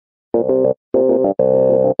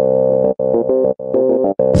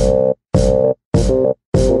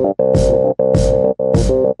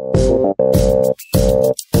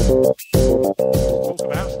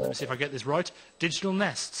get this right, digital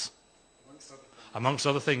nests. Amongst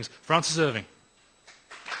other things. Francis Irving.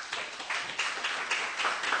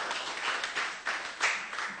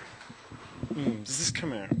 Does this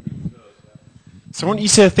come out? So I want you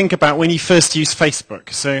to think about when you first used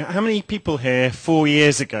Facebook. So how many people here 4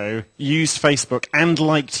 years ago used Facebook and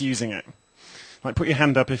liked using it? Like, put your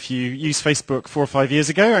hand up if you used Facebook 4 or 5 years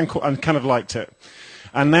ago and kind of liked it.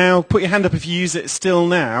 And now put your hand up if you use it still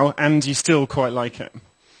now and you still quite like it.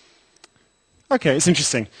 Okay, it's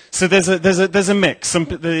interesting. So there's a mix.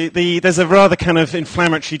 There's a rather kind of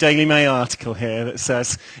inflammatory Daily Mail article here that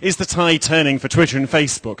says, is the tide turning for Twitter and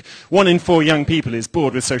Facebook? 1 in 4 young people is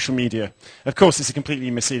bored with social media. Of course, it's a completely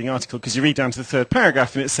misleading article because you read down to the 3rd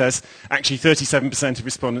paragraph and it says, actually 37% of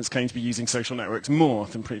respondents claim to be using social networks more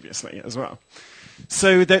than previously as well.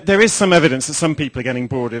 So there is some evidence that some people are getting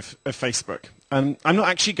bored of Facebook. I'm not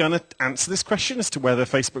actually going to answer this question as to whether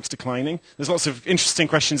Facebook's declining. There's lots of interesting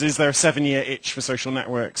questions. Is there a 7-year itch for social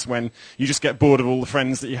networks when you just get bored of all the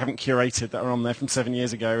friends that you haven't curated that are on there from 7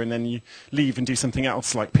 years ago and then you leave and do something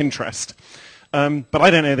else like Pinterest? But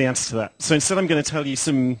I don't know the answer to that. So instead I'm going to tell you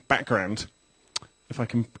some background, if I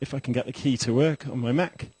can get the key to work on my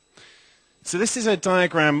Mac. So this is a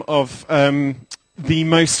diagram of the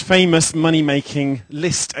most famous money-making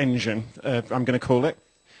list engine, I'm going to call it,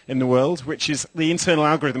 in the world, which is the internal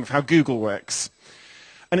algorithm of how Google works.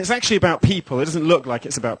 And it's actually about people. It doesn't look like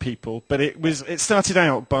it's about people, but it started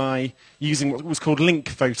out by using what was called link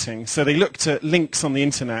voting. So they looked at links on the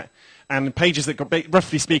internet, and pages that got,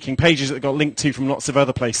 roughly speaking, pages that got linked to from lots of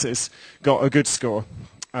other places got a good score.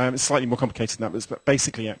 It's slightly more complicated than that, but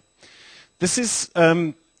basically, yeah. This is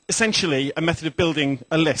essentially a method of building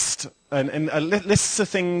a list. And lists are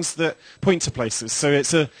things that point to places. So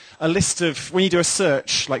it's a list of, when you do a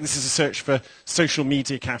search, like this is a search for social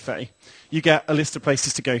media cafe, you get a list of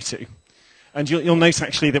places to go to. And you'll note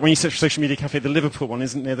actually that when you search for social media cafe, the Liverpool one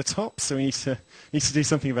isn't near the top, so we need to do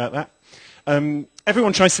something about that.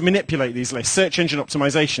 Everyone tries to manipulate these lists. Search engine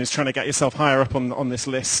optimization is trying to get yourself higher up on this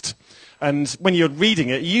list. And when you're reading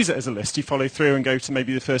it, you use it as a list. You follow through and go to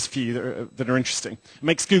maybe the first few that are interesting. It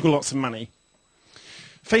makes Google lots of money.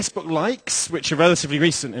 Facebook likes, which are relatively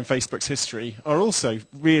recent in Facebook's history, are also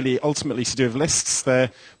really ultimately to do with lists.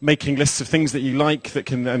 They're making lists of things that you like that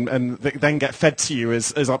can and that then get fed to you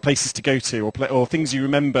as places to go to, or things you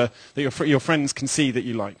remember that your friends can see that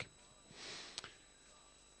you like.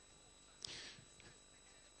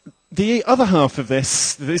 The other half of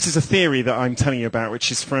this is a theory that I'm telling you about, which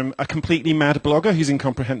is from a completely mad blogger who's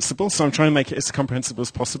incomprehensible, so I'm trying to make it as comprehensible as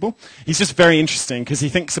possible. He's just very interesting because he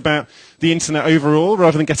thinks about the internet overall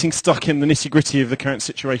rather than getting stuck in the nitty-gritty of the current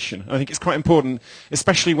situation. I think it's quite important,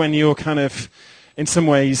 especially when you're kind of, in some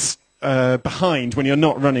ways, behind when you're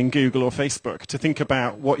not running Google or Facebook, to think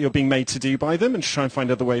about what you're being made to do by them and to try and find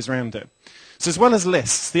other ways around it. So as well as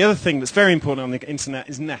lists, the other thing that's very important on the internet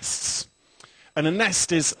is nests. And a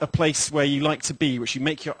nest is a place where you like to be, which you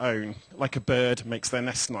make your own, like a bird makes their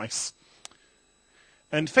nest nice.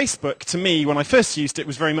 And Facebook, to me, when I first used it,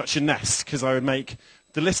 was very much a nest, because I would make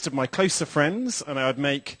the list of my closer friends, and I would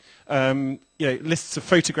make lists of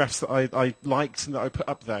photographs that I liked and that I put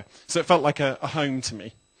up there. So it felt like a home to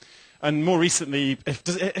me. And more recently,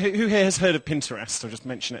 who here has heard of Pinterest? I'll just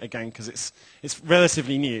mention it again because it's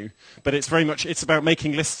relatively new, but it's about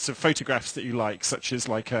making lists of photographs that you like, such as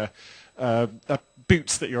like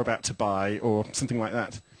boots that you're about to buy or something like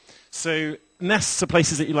that. So nests are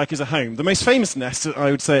places that you like as a home. The most famous nest,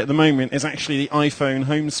 I would say at the moment, is actually the iPhone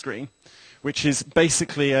home screen, which is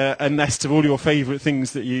basically a nest of all your favorite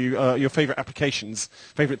things that your favorite applications,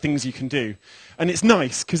 favorite things you can do. And it's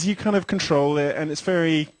nice because you kind of control it, and it's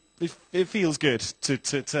it feels good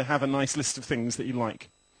to have a nice list of things that you like.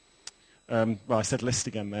 Well, I said list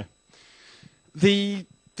again there.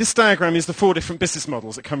 This diagram is the 4 different business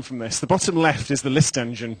models that come from this. The bottom left is the list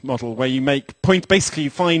engine model, where you basically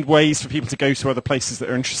find ways for people to go to other places that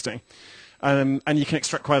are interesting. And you can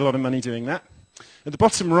extract quite a lot of money doing that. At the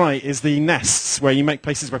bottom right is the nests, where you make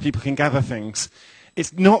places where people can gather things.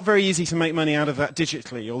 It's not very easy to make money out of that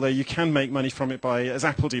digitally, although you can make money from it as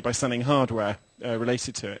Apple do, by selling hardware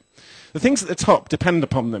related to it. The things at the top depend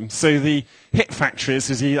upon them. So the hit factories,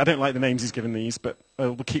 I don't like the names he's given these, but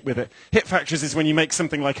we'll keep with it. Hit factories is when you make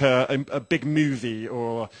something like a big movie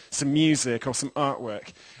or some music or some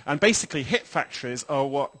artwork. And basically hit factories are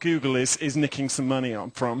what Google is nicking some money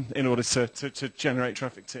from in order to generate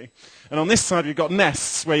traffic to. And on this side we've got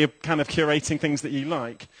nests, where you're kind of curating things that you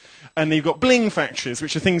like. And you've got bling factories,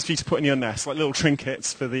 which are things for you to put in your nest, like little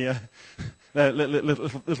trinkets for the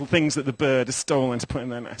little things that the bird has stolen to put in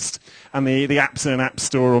their nest. And the apps in an app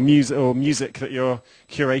store or music that you're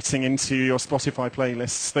curating into your Spotify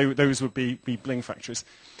playlists, those would be bling factories.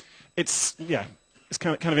 It's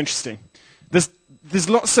kind of interesting. There's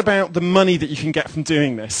lots about the money that you can get from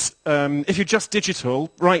doing this. If you're just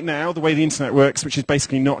digital, right now, the way the internet works, which is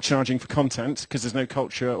basically not charging for content, because there's no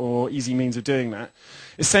culture or easy means of doing that,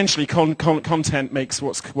 essentially content makes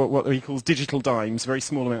what he calls digital dimes, very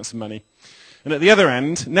small amounts of money. And at the other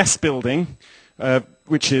end, nest building,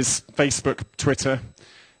 which is Facebook, Twitter,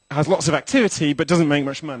 has lots of activity but doesn't make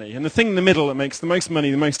much money. And the thing in the middle that makes the most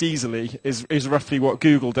money the most easily is roughly what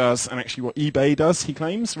Google does and actually what eBay does, he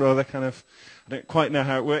claims, rather kind of, I don't quite know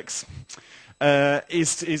how it works,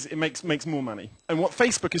 it makes more money. And what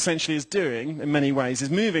Facebook essentially is doing, in many ways, is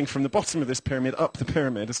moving from the bottom of this pyramid up the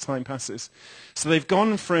pyramid as time passes. So they've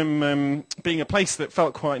gone from being a place that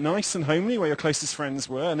felt quite nice and homely, where your closest friends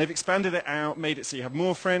were, and they've expanded it out, made it so you have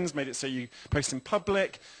more friends, made it so you post in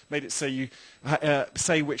public, made it so you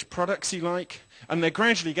say which products you like. And they're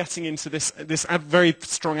gradually getting into this very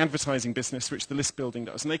strong advertising business, which the list building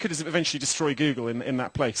does. And they could eventually destroy Google in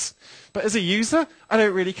that place. But as a user, I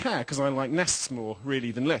don't really care, because I like nests more,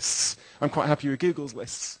 really, than lists. I'm quite happy with Google's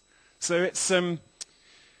lists. So it's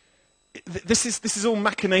this is all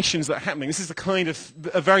machinations that are happening. This is the kind of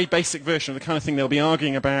a very basic version of the kind of thing they'll be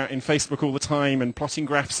arguing about in Facebook all the time and plotting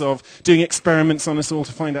graphs of, doing experiments on us all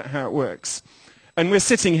to find out how it works. And we're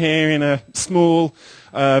sitting here in a small,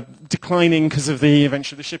 declining because of the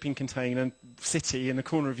invention of the shipping container city in the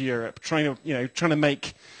corner of Europe, trying to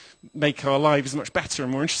make our lives much better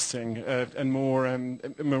and more interesting and more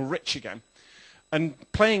rich again. And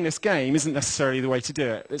playing this game isn't necessarily the way to do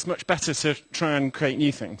it. It's much better to try and create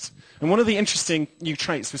new things. And one of the interesting new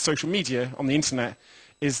traits with social media on the internet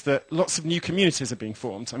is that lots of new communities are being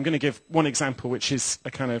formed. I'm going to give one example, which is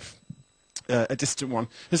a kind of a distant one.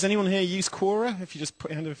 Does anyone here use Quora? If you just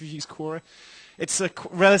put your hand up if you use Quora. It's a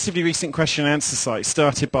relatively recent question and answer site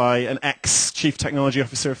started by an ex-chief technology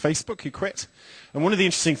officer of Facebook who quit. And one of the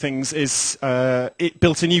interesting things is it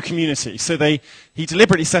built a new community. So he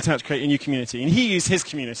deliberately set out to create a new community. And he used his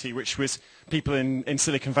community, which was people in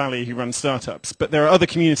Silicon Valley who run startups. But there are other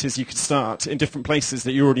communities you could start in different places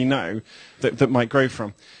that you already know that might grow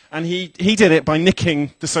from. And he did it by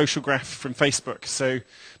nicking the social graph from Facebook. So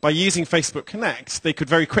by using Facebook Connect, they could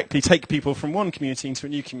very quickly take people from one community into a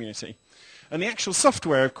new community. And the actual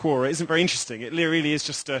software of Quora isn't very interesting. It really is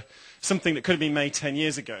just something that could have been made 10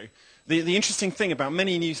 years ago. The interesting thing about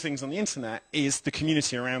many new things on the internet is the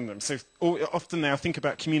community around them. So often now think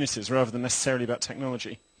about communities rather than necessarily about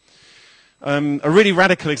technology. A really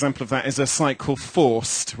radical example of that is a site called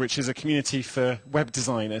Forced, which is a community for web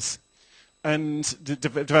designers and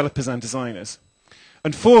developers and designers.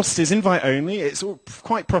 And Forced is invite only. It's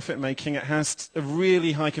quite profit making. It has a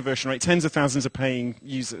really high conversion rate, tens of thousands of paying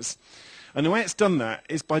users. And the way it's done that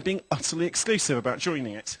is by being utterly exclusive about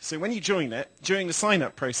joining it. So when you join it, during the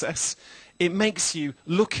sign-up process, it makes you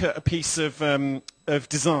look at a piece of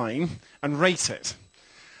design and rate it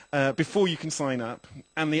before you can sign up.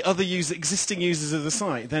 And the other existing users of the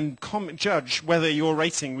site then judge whether your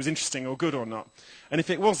rating was interesting or good or not. And if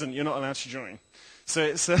it wasn't, you're not allowed to join. So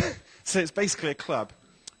it's basically a club.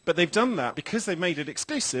 But they've done that because they've made it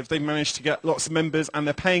exclusive. They've managed to get lots of members, and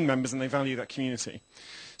they're paying members, and they value that community.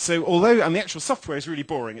 So and the actual software is really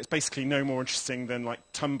boring. It's basically no more interesting than like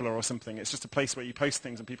Tumblr or something. It's just a place where you post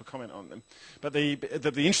things and people comment on them. But the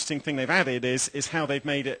interesting thing they've added is how they've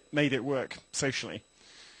made it work socially.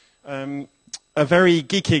 A very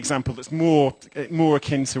geeky example that's more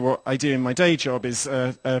akin to what I do in my day job is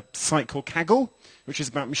a site called Kaggle, which is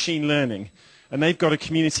about machine learning. And they've got a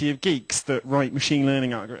community of geeks that write machine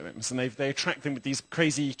learning algorithms. And they attract them with these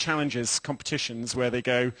crazy challenges, competitions, where they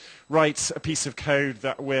go, write a piece of code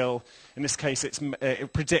that will, in this case, it'll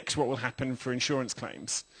predict what will happen for insurance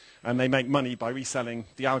claims. And they make money by reselling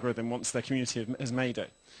the algorithm once their community has made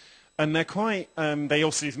it. And they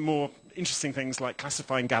also do more interesting things like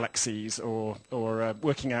classifying galaxies or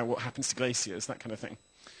working out what happens to glaciers, that kind of thing.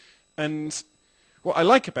 And what I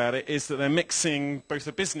like about it is that they're mixing both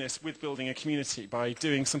a business with building a community by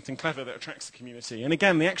doing something clever that attracts the community. And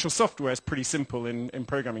again, the actual software is pretty simple in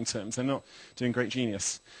programming terms. They're not doing great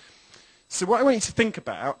genius. So what I want you to think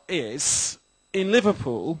about is, in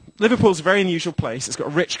Liverpool's a very unusual place. It's got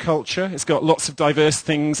a rich culture. It's got lots of diverse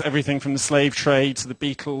things, everything from the slave trade to the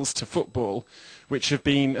Beatles to football, which have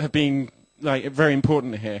been like very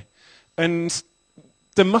important here. And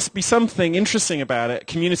there must be something interesting about it,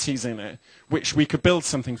 communities in it, which we could build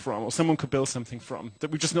something from, or someone could build something from,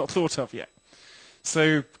 that we've just not thought of yet.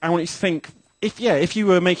 So I want you to think, if you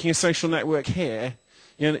were making a social network here,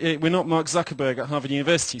 You know, we're not Mark Zuckerberg at Harvard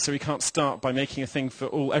University, so we can't start by making a thing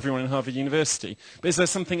for everyone in Harvard University. But is there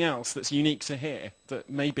something else that's unique to here that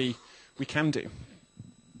maybe we can do?